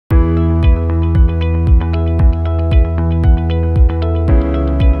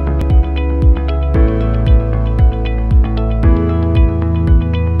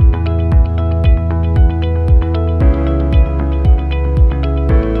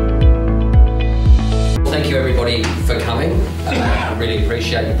you everybody for coming. I really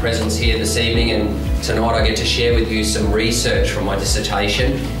appreciate your presence here this evening, and tonight I get to share with you some research from my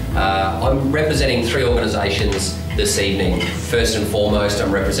dissertation. I'm representing three organisations this evening. First and foremost,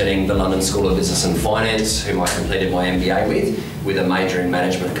 I'm representing the London School of Business and Finance, whom I completed my MBA with a major in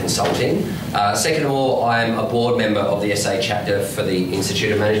management consulting. Second of all, I'm a board member of the SA chapter for the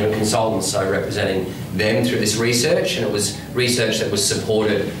Institute of Management Consultants, so representing them through this research, and it was research that was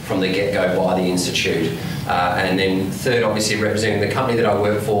supported from the get-go by the Institute. And then third, obviously representing the company that I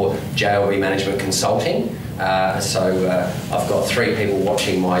work for, JLB Management Consulting. So I've got three people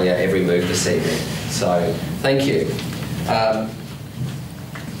watching my every move this evening. So thank you.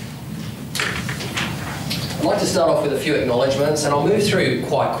 I'd like to start off with a few acknowledgements, and I'll move through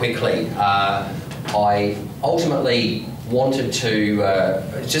quite quickly. I ultimately wanted to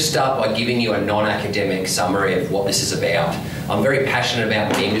just start by giving you a non-academic summary of what this is about. I'm very passionate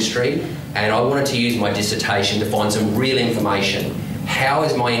about the industry, and I wanted to use my dissertation to find some real information. How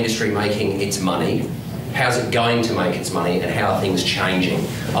is my industry making its money? How's it going to make its money, and how are things changing?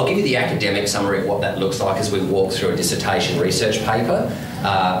 I'll give you the academic summary of what that looks like as we walk through a dissertation research paper,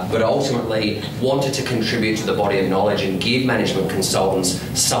 but ultimately wanted to contribute to the body of knowledge and give management consultants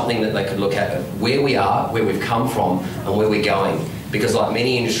something that they could look at where we are, where we've come from, and where we're going. Because like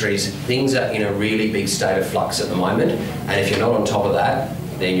many industries, things are in a really big state of flux at the moment, and if you're not on top of that,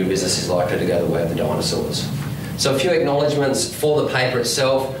 then your business is likely to go the way of the dinosaurs. So a few acknowledgements for the paper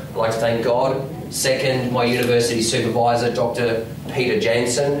itself. I'd like to thank God. Second, my university supervisor, Dr. Peter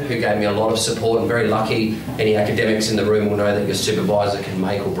Jansen, who gave me a lot of support. I'm very lucky. Any academics in the room will know that your supervisor can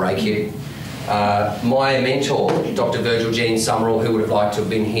make or break you. My mentor, Dr. Virgil Jean Summerall, who would have liked to have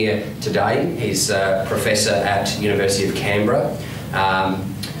been here today. He's a professor at University of Canberra.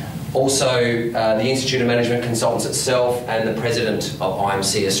 Also, the Institute of Management Consultants itself, and the President of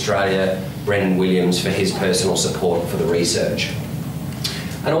IMC Australia, Brendan Williams, for his personal support for the research.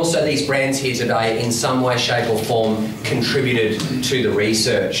 And also these brands here today, in some way, shape or form, contributed to the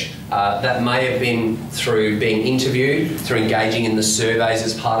research. That may have been through being interviewed, through engaging in the surveys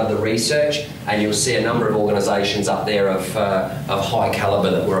as part of the research, and you'll see a number of organisations up there of high calibre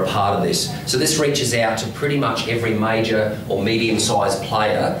that were a part of this. So this reaches out to pretty much every major or medium-sized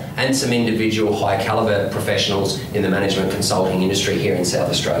player and some individual high calibre professionals in the management consulting industry here in South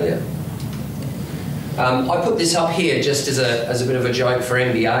Australia. I put this up here just as a bit of a joke for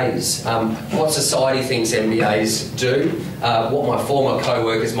MBAs. What society thinks MBAs do, what my former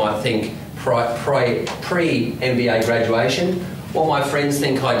co-workers might think pre-MBA graduation, what my friends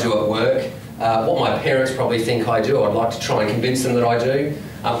think I do at work, what my parents probably think I do. I'd like to try and convince them that I do.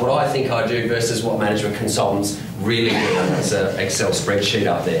 What I think I do versus what management consultants really do. There's an Excel spreadsheet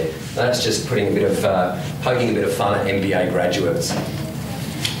up there. That's just putting a bit of, poking a bit of fun at MBA graduates.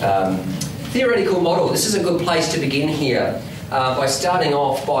 Theoretical model. This is a good place to begin here by starting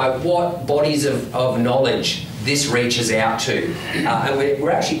off by what bodies of knowledge this reaches out to. And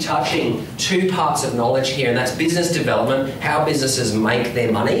we're actually touching two parts of knowledge here, and that's business development, how businesses make their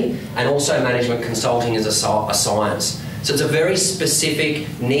money, and also management consulting as a science. So it's a very specific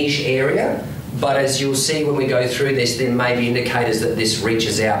niche area, but as you'll see when we go through this, there may be indicators that this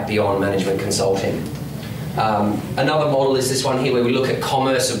reaches out beyond management consulting. Another model is this one here, where we look at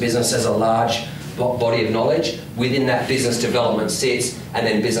commerce or business as a large body of knowledge. Within that, business development sits, and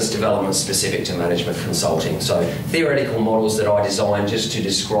then business development specific to management consulting. So theoretical models that I designed just to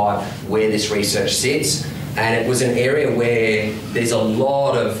describe where this research sits. And it was an area where there's a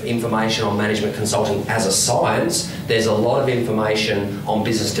lot of information on management consulting as a science. There's a lot of information on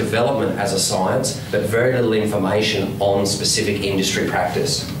business development as a science, but very little information on specific industry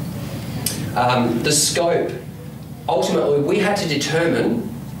practice. The scope. Ultimately, we had to determine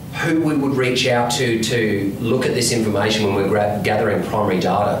who we would reach out to look at this information when we're gathering primary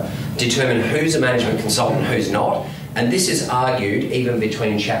data, determine who's a management consultant, who's not, and this is argued even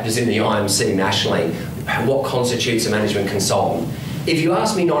between chapters in the IMC nationally, what constitutes a management consultant. If you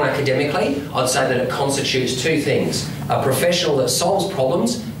ask me non-academically, I'd say that it constitutes two things: a professional that solves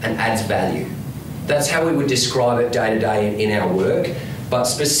problems and adds value. That's how we would describe it day to day in our work. But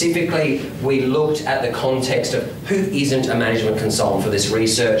specifically, we looked at the context of who isn't a management consultant for this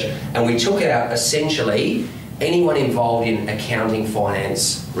research, and we took out essentially anyone involved in accounting,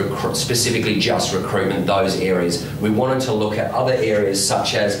 finance, specifically just recruitment, those areas. We wanted to look at other areas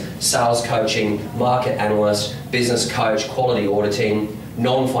such as sales coaching, market analyst, business coach, quality auditing,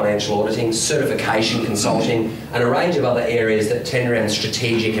 non-financial auditing, certification consulting, and a range of other areas that tend around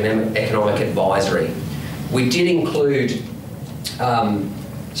strategic and economic advisory. We did include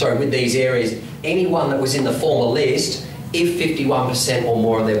with these areas, anyone that was in the former list if 51% or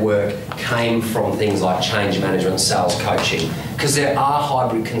more of their work came from things like change management, sales coaching. Because there are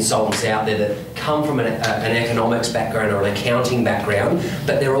hybrid consultants out there that come from an economics background or an accounting background,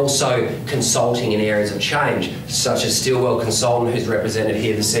 but they're also consulting in areas of change, such as Stillwell Consultant, who's represented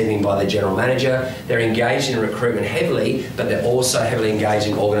here this evening by their general manager. They're engaged in recruitment heavily, but they're also heavily engaged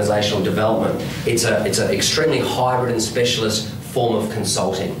in organisational development. It's an extremely hybrid and specialist form of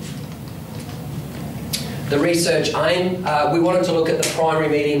consulting. The research aim, we wanted to look at the primary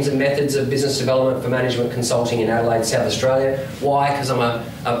mediums and methods of business development for management consulting in Adelaide, South Australia. Why? Because I'm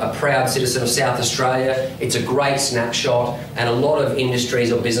a proud citizen of South Australia. It's a great snapshot, and a lot of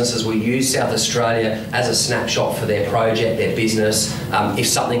industries or businesses will use South Australia as a snapshot for their project, their business. If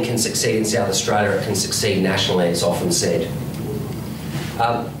something can succeed in South Australia, it can succeed nationally, it's often said.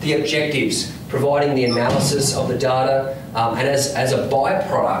 The objectives, providing the analysis of the data, and as a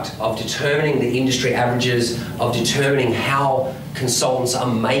byproduct of determining the industry averages, of determining how consultants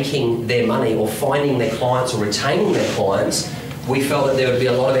are making their money or finding their clients or retaining their clients, we felt that there would be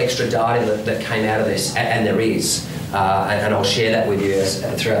a lot of extra data that came out of this, and there is. And I'll share that with you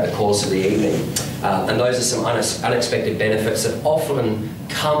throughout the course of the evening. And those are some unexpected benefits that often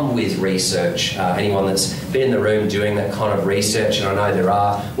come with research. Anyone that's been in the room doing that kind of research, and I know there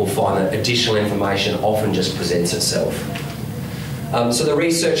are, will find that additional information often just presents itself. So the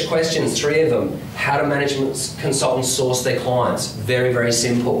research questions, 3 of them. How do management consultants source their clients? Very, very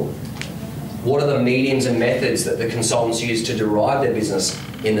simple. What are the mediums and methods that the consultants use to derive their business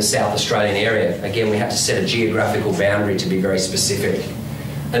in the South Australian area? Again, we have to set a geographical boundary to be very specific.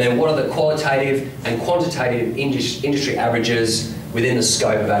 And then what are the qualitative and quantitative industry averages within the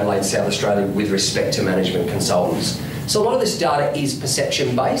scope of Adelaide, South Australia with respect to management consultants? So a lot of this data is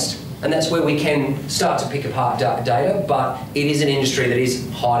perception-based, and that's where we can start to pick apart data, but it is an industry that is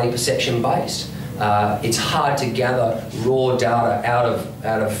highly perception-based. It's hard to gather raw data out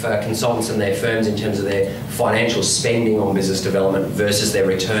of consultants and their firms in terms of their financial spending on business development versus their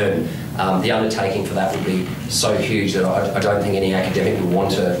return. The undertaking for that would be so huge that I don't think any academic would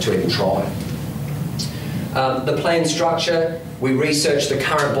want to even try. The plan structure, we researched the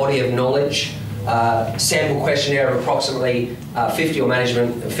current body of knowledge, sample questionnaire of approximately 50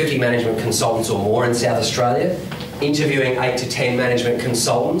 management consultants or more in South Australia, interviewing 8 to 10 management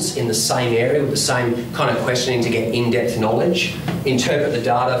consultants in the same area with the same kind of questioning to get in-depth knowledge, interpret the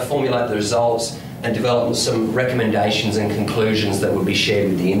data, formulate the results, and develop some recommendations and conclusions that would be shared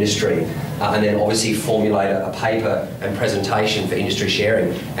with the industry. And then obviously formulate a paper and presentation for industry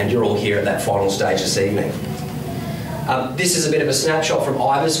sharing. And you're all here at that final stage this evening. This is a bit of a snapshot from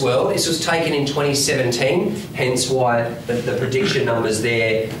Ibis World. This was taken in 2017, hence why the prediction numbers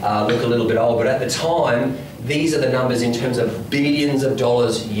there look a little bit old. But at the time, these are the numbers in terms of billions of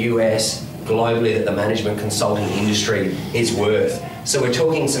dollars US globally that the management consulting industry is worth. So we're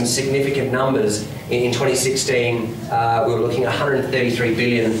talking some significant numbers. In 2016, we were looking at 133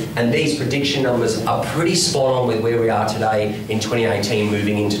 billion, and these prediction numbers are pretty spot on with where we are today in 2018,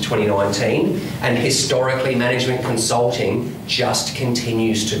 moving into 2019. And historically, management consulting just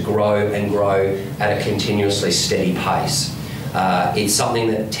continues to grow and grow at a continuously steady pace. It's something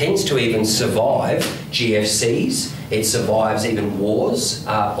that tends to even survive GFCs. It survives even wars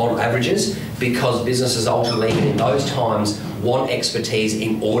on averages, because businesses ultimately, even in those times, want expertise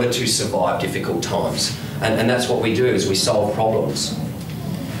in order to survive difficult times. And that's what we do, is we solve problems.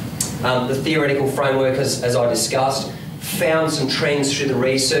 The theoretical framework, as I discussed, found some trends through the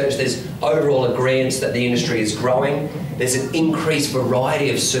research. There's overall agreement that the industry is growing. There's an increased variety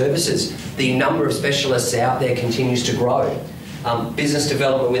of services. The number of specialists out there continues to grow. Business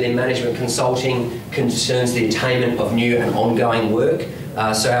development within management consulting concerns the attainment of new and ongoing work.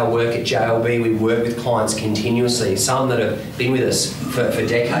 So our work at JLB, we work with clients continuously, some that have been with us for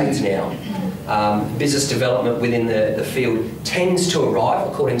decades now. Business development within the field tends to arrive,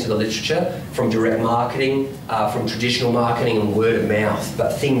 according to the literature, from direct marketing, from traditional marketing and word of mouth,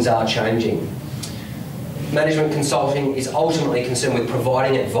 but things are changing. Management consulting is ultimately concerned with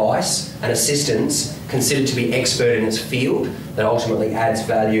providing advice and assistance considered to be expert in its field that ultimately adds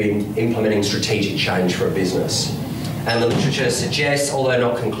value in implementing strategic change for a business. And the literature suggests, although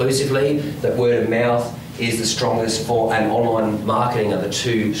not conclusively, that word of mouth is the strongest form, and online marketing are the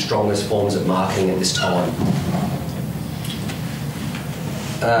 2 strongest forms of marketing at this time.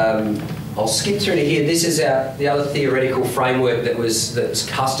 I'll skip through to here. This is the other theoretical framework that's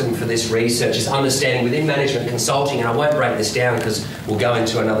custom for this research, is understanding within management consulting, and I won't break this down because we'll go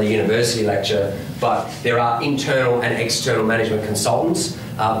into another university lecture, but there are internal and external management consultants.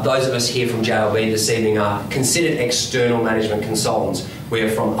 Those of us here from JLB this evening are considered external management consultants. We're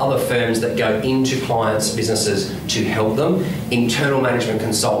from other firms that go into clients' businesses to help them. Internal management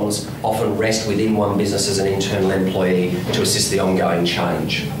consultants often rest within one business as an internal employee to assist the ongoing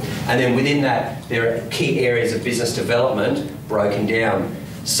change. And then within that, there are key areas of business development broken down.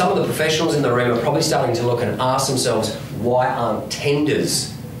 Some of the professionals in the room are probably starting to look and ask themselves, why aren't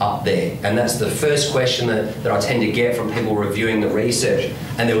tenders up there? And that's the first question that I tend to get from people reviewing the research.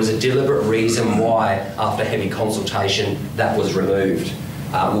 And there was a deliberate reason why, after heavy consultation, that was removed.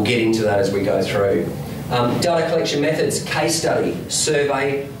 We'll get into that as we go through. Data collection methods, case study,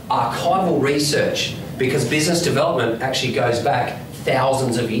 survey, archival research, because business development actually goes back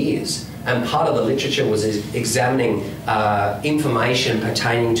thousands of years. And part of the literature was examining information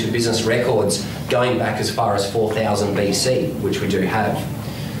pertaining to business records going back as far as 4000 BC, which we do have.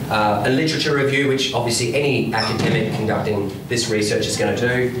 A literature review, which obviously any academic conducting this research is going to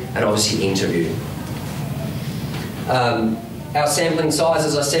do, and obviously interview. Our sampling size,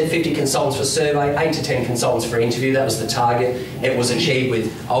 as I said, 50 consultants for survey, 8 to 10 consultants for interview. That was the target. It was achieved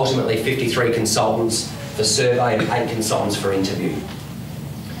with ultimately 53 consultants for survey and 8 consultants for interview.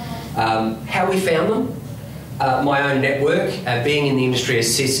 How we found them? My own network, being in the industry,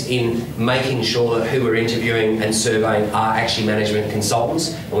 assists in making sure that who we're interviewing and surveying are actually management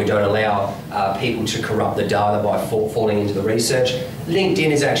consultants, and we don't allow people to corrupt the data by falling into the research.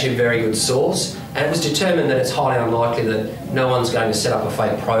 LinkedIn is actually a very good source, and it was determined that it's highly unlikely that no one's going to set up a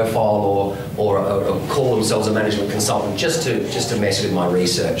fake profile or call themselves a management consultant just to mess with my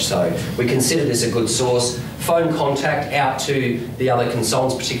research. So we consider this a good source. Phone contact out to the other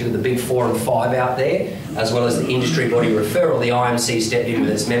consultants, particularly the big 4 and 5 out there, as well as the industry body referral. The IMC stepped in with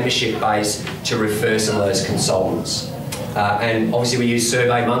its membership base to refer some of those consultants. And obviously we use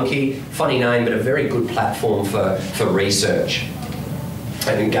SurveyMonkey, funny name, but a very good platform for research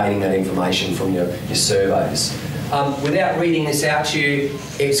and gaining that information from your surveys. Without reading this out to you,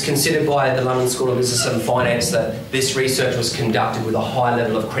 it's considered by the London School of Business and Finance that this research was conducted with a high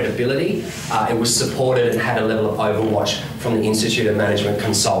level of credibility. It was supported and had a level of overwatch from the Institute of Management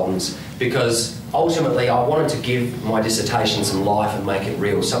Consultants, because ultimately I wanted to give my dissertation some life and make it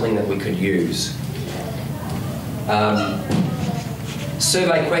real, something that we could use.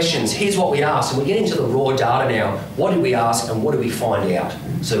 Survey questions. Here's what we asked, and we get into the raw data now. What do we ask and what do we find out?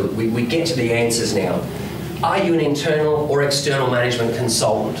 So we get to the answers now. Are you an internal or external management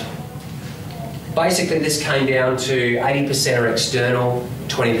consultant? Basically, this came down to 80% are external,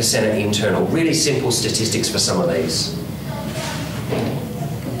 20% are internal. Really simple statistics for some of these.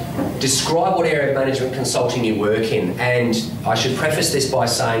 Describe what area of management consulting you work in, and I should preface this by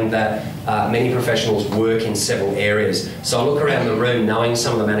saying that many professionals work in several areas. So I look around the room knowing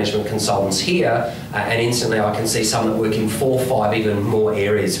some of the management consultants here, and instantly I can see some that work in 4, 5, even more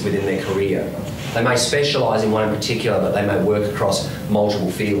areas within their career. They may specialise in one in particular, but they may work across multiple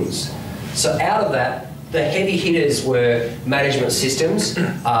fields. So out of that, the heavy hitters were management systems,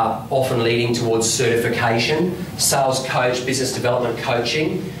 often leading towards certification, sales coach, business development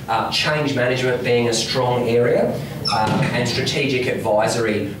coaching, change management being a strong area, and strategic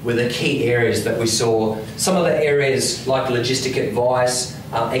advisory were the key areas that we saw. Some of the areas like logistic advice,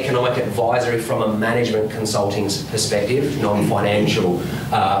 economic advisory from a management consulting perspective, non-financial,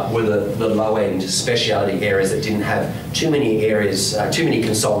 were the low-end speciality areas that didn't have too many areas, too many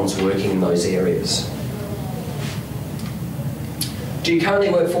consultants working in those areas. Do you currently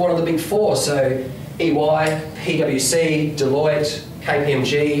work for one of the big 4? So EY, PwC, Deloitte,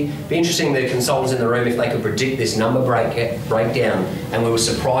 KPMG. Be interesting, the consultants in the room, if they could predict this number breakdown. And we were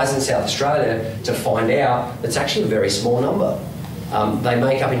surprised in South Australia to find out it's actually a very small number. They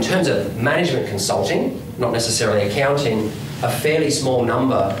make up, in terms of management consulting, not necessarily accounting, a fairly small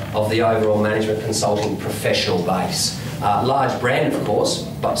number of the overall management consulting professional base. Large brand, of course,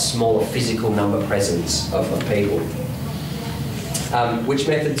 but smaller physical number presence of people. Which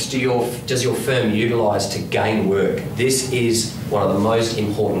methods does your firm utilise to gain work? This is one of the most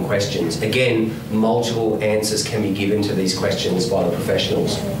important questions. Again, multiple answers can be given to these questions by the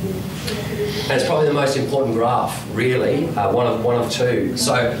professionals. And it's probably the most important graph, really, one of 2.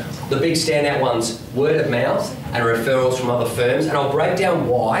 So the big standout ones, word of mouth and referrals from other firms. And I'll break down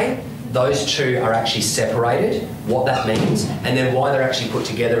why those 2 are actually separated, what that means, and then why they're actually put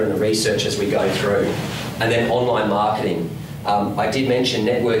together in the research as we go through. And then online marketing. I did mention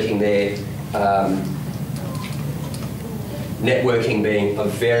networking there, networking being a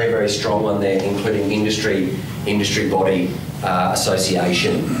very, very strong one there, including industry body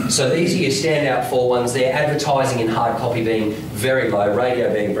association. So these are your standout 4 ones there. Advertising in hard copy being very low,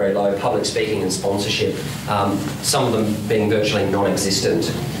 radio being very low, public speaking and sponsorship, some of them being virtually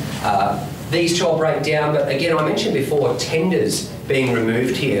non-existent. These two I'll break down, but again, I mentioned before tenders being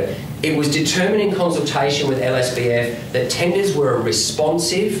removed here. It was determined in consultation with LSBF that tenders were a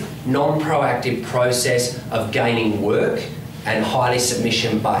responsive, non-proactive process of gaining work and highly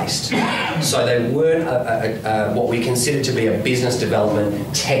submission-based. So they weren't what we consider to be a business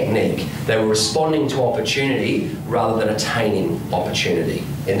development technique. They were responding to opportunity rather than attaining opportunity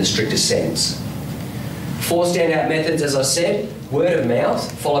in the strictest sense. 4 standout methods, as I said: word of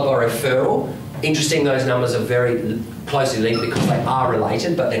mouth, followed by referral. Interesting, those numbers are very closely linked because they are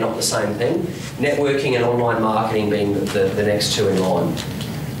related, but they're not the same thing. Networking and online marketing being the next two in line.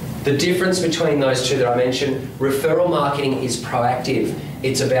 The difference between those two that I mentioned: referral marketing is proactive.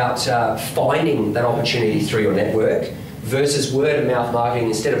 It's about finding that opportunity through your network, versus word of mouth marketing.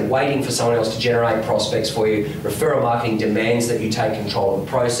 Instead of waiting for someone else to generate prospects for you, referral marketing demands that you take control of the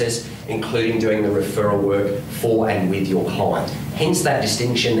process, including doing the referral work for and with your client. Hence that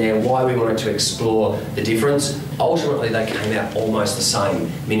distinction there, why we wanted to explore the difference. Ultimately, they came out almost the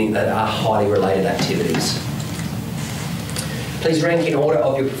same, meaning that they are highly related activities. Please rank in order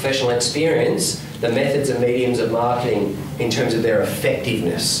of your professional experience the methods and mediums of marketing in terms of their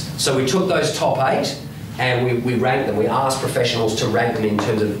effectiveness. So we took those top 8 and we ranked them. We asked professionals to rank them in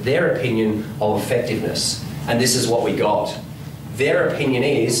terms of their opinion of effectiveness. And this is what we got. Their opinion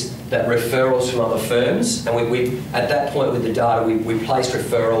is that referrals from other firms, and we at that point with the data, we placed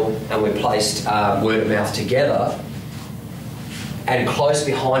referral and we placed word of mouth together, and close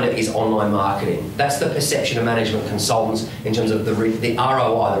behind it is online marketing. That's the perception of management consultants in terms of the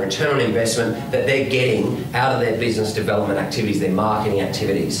ROI, the return on investment that they're getting out of their business development activities, their marketing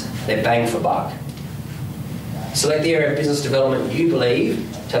activities, their bang for buck. Select the area of business development you believe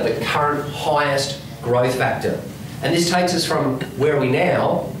to have the current highest growth factor. And this takes us from where are we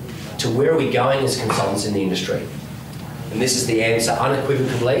now to where are we going as consultants in the industry. And this is the answer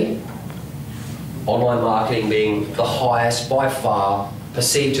unequivocally: online marketing being the highest by far,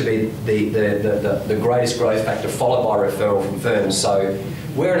 perceived to be the greatest growth factor, followed by referral from firms. So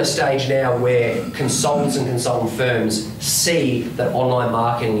we're at a stage now where consultants and consultant firms see that online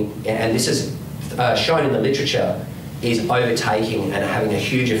marketing, and this is shown in the literature, is overtaking and having a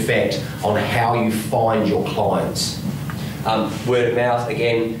huge effect on how you find your clients. Word of mouth,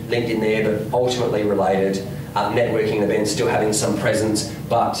 again, linked in there, but ultimately related. Networking events still having some presence,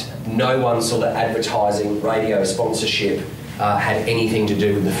 but no one saw that advertising, radio, sponsorship had anything to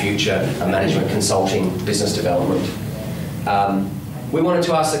do with the future of management consulting, business development. We wanted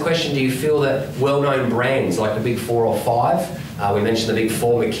to ask the question: do you feel that well-known brands like the Big 4 or 5, we mentioned the Big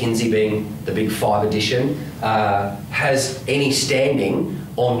 4, McKinsey being the Big 5 edition, has any standing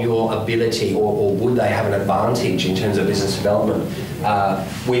on your ability, or would they have an advantage in terms of business development?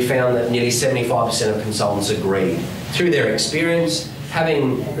 We found that nearly 75% of consultants agreed. Through their experience,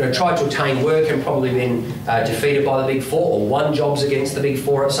 having tried to attain work and probably been defeated by the Big 4 or won jobs against the Big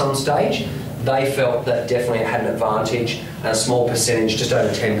 4 at some stage, they felt that definitely it had an advantage, and a small percentage, just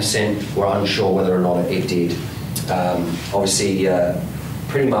over 10%, were unsure whether or not it did. Obviously,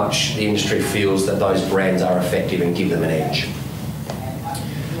 pretty much the industry feels that those brands are effective and give them an edge.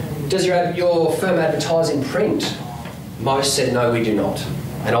 Does your firm advertise in print? Most said no, we do not.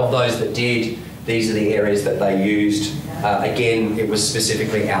 And of those that did, these are the areas that they used. Again, it was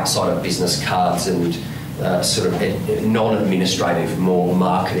specifically outside of business cards and sort of non-administrative, more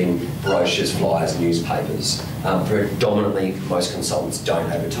marketing, brochures, flyers, newspapers. Predominantly, most consultants don't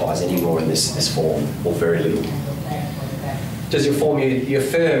advertise anymore in this form, or very little. Does your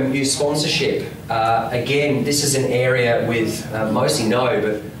firm use sponsorship? Again, this is an area with mostly no,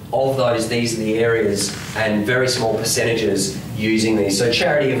 but of those, these are the areas, and very small percentages using these. So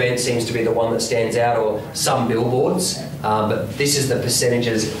charity event seems to be the one that stands out, or some billboards, but this is the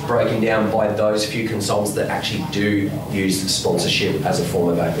percentages broken down by those few consultants that actually do use sponsorship as a form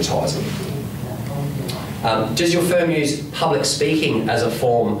of advertising. Does your firm use public speaking as a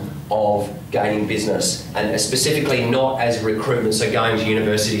form of gaining business, and specifically not as recruitment, so going to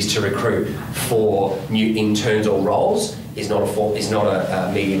universities to recruit for new interns or roles is not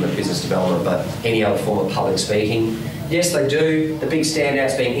a medium of business development, but any other form of public speaking? Yes, they do. The big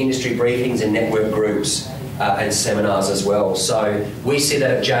standouts being industry briefings and network groups and seminars as well. So we see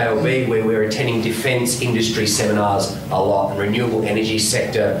that at JLB, where we're attending defence industry seminars a lot and renewable energy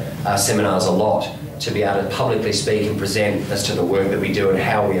sector seminars a lot, to be able to publicly speak and present as to the work that we do and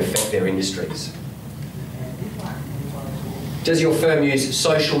how we affect their industries. Does your firm use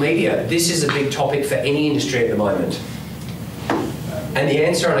social media? This is a big topic for any industry at the moment. And the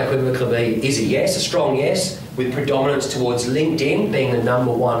answer unequivocally is a yes, a strong yes, with predominance towards LinkedIn being the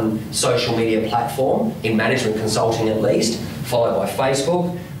 #1 social media platform, in management consulting at least, followed by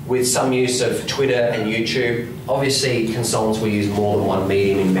Facebook. with some use of Twitter and YouTube. Obviously, consultants will use more than one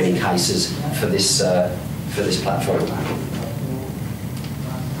medium in many cases for this platform.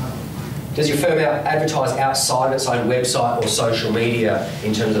 Does your firm advertise outside of its own website or social media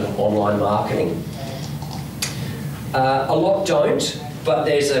in terms of online marketing? A lot don't, but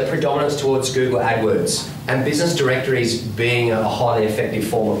there's a predominance towards Google AdWords, and business directories being a highly effective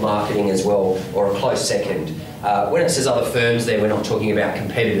form of marketing as well, or a close second. When it says other firms there, we're not talking about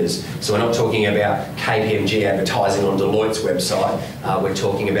competitors. So we're not talking about KPMG advertising on Deloitte's website. We're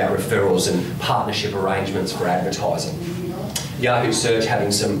talking about referrals and partnership arrangements for advertising. Yahoo Search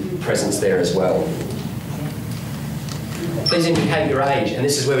having some presence there as well. Please indicate your age, and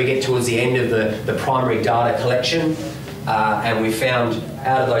this is where we get towards the end of the primary data collection. And we found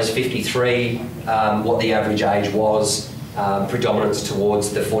out of those 53 what the average age was, predominance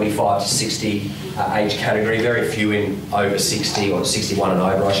towards the 45 to 60 age category, very few in over 60 or 61 and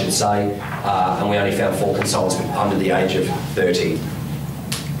over I should say, and we only found 4 consultants under the age of 30.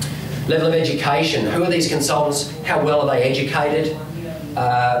 Level of education, who are these consultants, how well are they educated?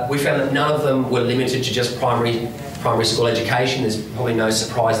 We found that none of them were limited to just primary school education. There's probably no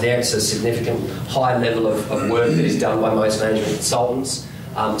surprise there. It's a significant high level of work that is done by most management consultants,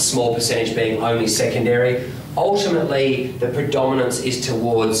 small percentage being only secondary. Ultimately, the predominance is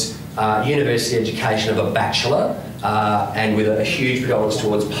towards university education of a bachelor and with a huge predominance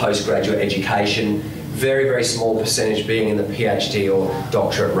towards postgraduate education. Very, very small percentage being in the PhD or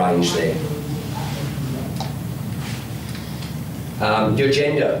doctorate range there. Your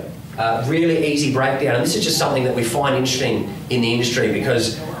gender. Really easy breakdown, and this is just something that we find interesting in the industry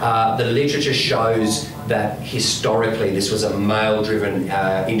because the literature shows that historically this was a male-driven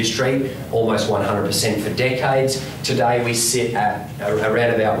industry, almost 100% for decades. Today we sit at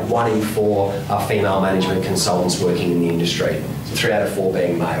around about 1 in 4 female management consultants working in the industry, 3 out of 4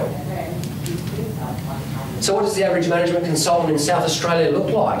 being male. So what does the average management consultant in South Australia look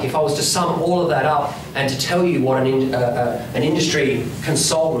like? If I was to sum all of that up and to tell you what an industry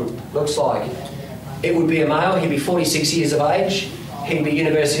consultant looks like, it would be a male. He'd be 46 years of age. He'd be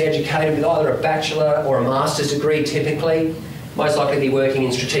university educated with either a bachelor or a master's degree typically. Most likely be working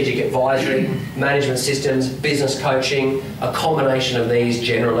in strategic advisory, management systems, business coaching, a combination of these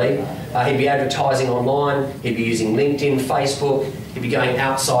generally. He'd be advertising online. He'd be using LinkedIn, Facebook. He'd be going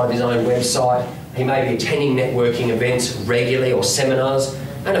outside of his own website. He may be attending networking events regularly or seminars,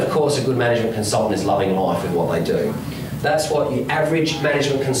 and of course a good management consultant is loving life with what they do. That's what the average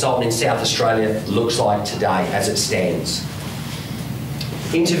management consultant in South Australia looks like today as it stands.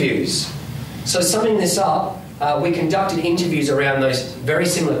 Interviews. So summing this up, we conducted interviews around those very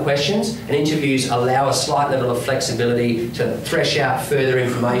similar questions, and interviews allow a slight level of flexibility to thresh out further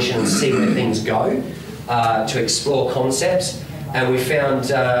information and see where things go, to explore concepts. And we found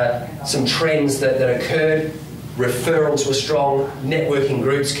some trends that occurred. Referrals were strong, networking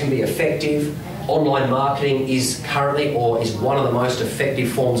groups can be effective, online marketing is currently or is one of the most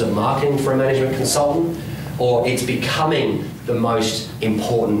effective forms of marketing for a management consultant, or it's becoming the most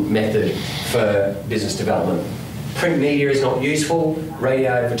important method for business development. Print media is not useful,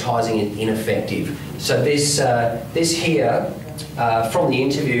 radio advertising is ineffective. So this here, from the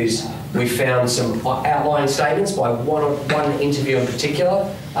interviews, we found some outlying statements by one interview in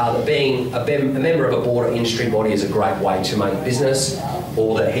particular, that being a member of a board or industry body is a great way to make business,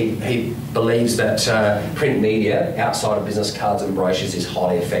 or that he believes that print media outside of business cards and brochures is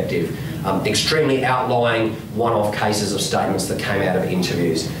highly effective. Extremely outlying one-off cases of statements that came out of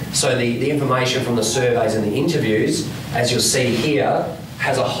interviews. So the information from the surveys and the interviews, as you'll see here,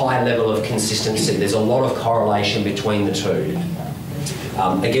 has a high level of consistency. There's a lot of correlation between the two.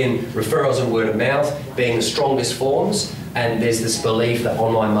 Again, referrals and word of mouth being the strongest forms, and there's this belief that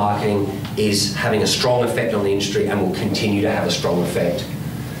online marketing is having a strong effect on the industry and will continue to have a strong effect.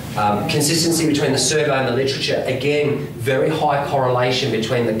 Consistency between the survey and the literature, again, very high correlation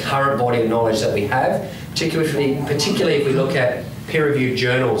between the current body of knowledge that we have, particularly if we look at peer-reviewed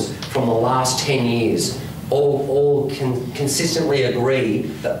journals from the last 10 years. All can consistently agree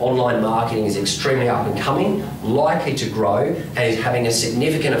that online marketing is extremely up and coming, likely to grow, and is having a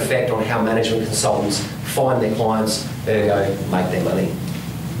significant effect on how management consultants find their clients, ergo make their money.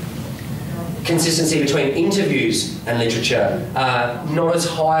 Consistency between interviews and literature, not as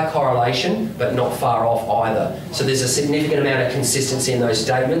high a correlation, but not far off either. So there's a significant amount of consistency in those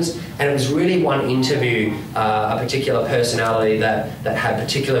statements, and it was really one interview, a particular personality that had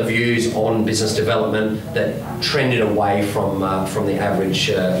particular views on business development that trended away from the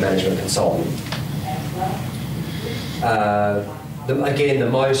average management consultant. Again, the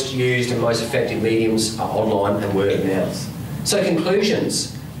most used and most effective mediums are online and word of mouth. So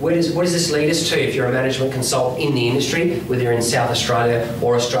conclusions. what does this lead us to if you're a management consultant in the industry, whether you're in South Australia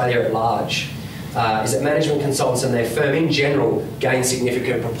or Australia at large? Is that management consultants and their firm in general gain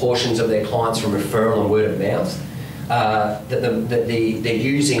significant proportions of their clients from referral and word of mouth. They're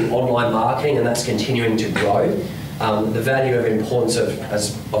using online marketing, and that's continuing to grow. The value of importance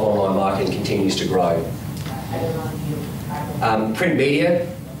of online marketing continues to grow. Print media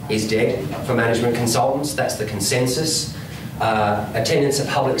is dead for management consultants. That's the consensus. Attendance at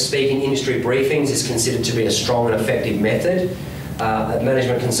public speaking industry briefings is considered to be a strong and effective method.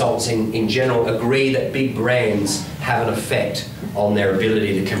 Management consultants in general agree that big brands have an effect on their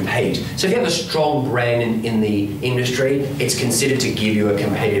ability to compete. So if you have a strong brand in the industry, it's considered to give you a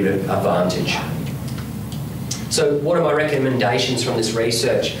competitive advantage. So what are my recommendations from this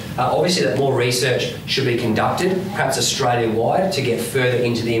research? Obviously that more research should be conducted, perhaps Australia-wide, to get further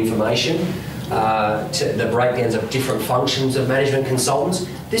into the information, to the breakdowns of different functions of management consultants.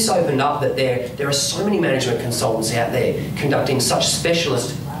 This opened up that there are so many management consultants out there conducting such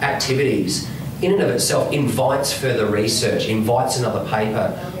specialist activities. In and of itself invites further research, invites another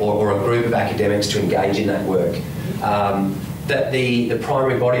paper or a group of academics to engage in that work. That the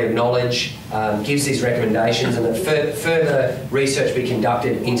primary body of knowledge gives these recommendations, and that further research be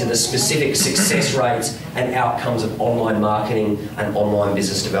conducted into the specific success rates and outcomes of online marketing and online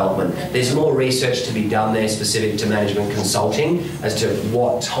business development. There's more research to be done there specific to management consulting as to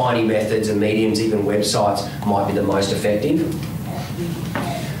what tiny methods and mediums, even websites, might be the most effective.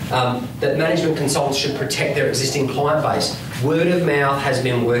 That management consultants should protect their existing client base. Word of mouth has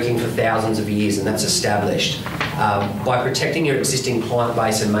been working for thousands of years, and that's established. By protecting your existing client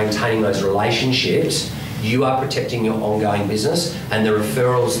base and maintaining those relationships, you are protecting your ongoing business and the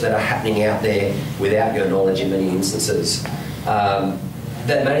referrals that are happening out there without your knowledge in many instances.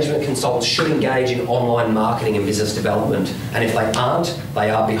 That management consultants should engage in online marketing and business development, and if they aren't,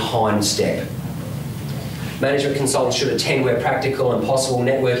 they are behind step. Management consultants should attend where practical and possible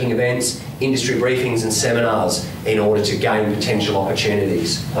networking events, industry briefings and seminars in order to gain potential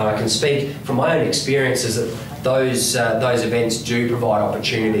opportunities. I can speak from my own experiences that those events do provide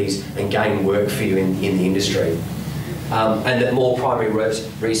opportunities and gain work for you in the industry. And that more primary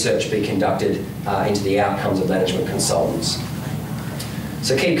research be conducted into the outcomes of management consultants.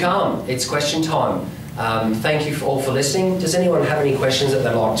 So keep calm, it's question time. Thank you all for listening. Does anyone have any questions that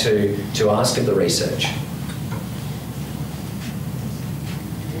they'd like to ask of the research?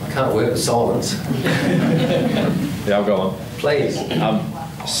 Can't work with silence. Yeah, I'll go on. Please.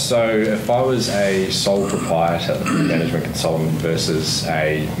 So if I was a sole proprietor management consultant versus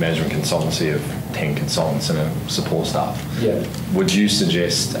a management consultancy of 10 consultants and a support staff, would you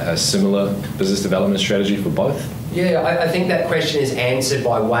suggest a similar business development strategy for both? Yeah, I think that question is answered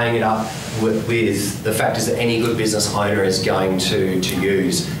by weighing it up with the factors that any good business owner is going to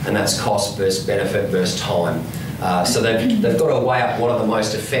use, and that's cost versus benefit versus time. So they've got to weigh up what are the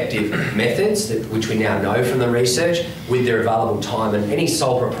most effective methods, which we now know from the research, with their available time. And any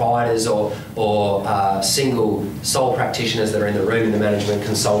sole proprietors or single sole practitioners that are in the room in the management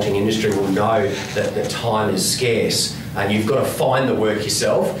consulting industry will know that time is scarce. And you've got to find the work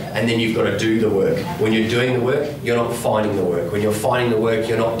yourself, and then you've got to do the work. When you're doing the work, you're not finding the work. When you're finding the work,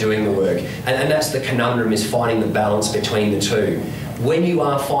 you're not doing the work. And that's the conundrum, is finding the balance between the two. When you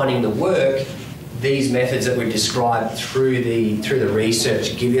are finding the work, these methods that we've described through the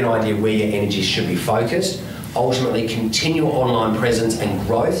research give you an idea where your energy should be focused. Ultimately, continual online presence and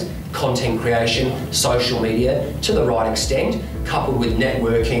growth, content creation, social media to the right extent, coupled with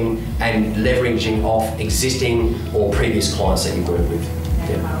networking and leveraging off existing or previous clients that you work with.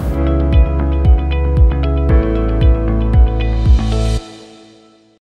 Yeah.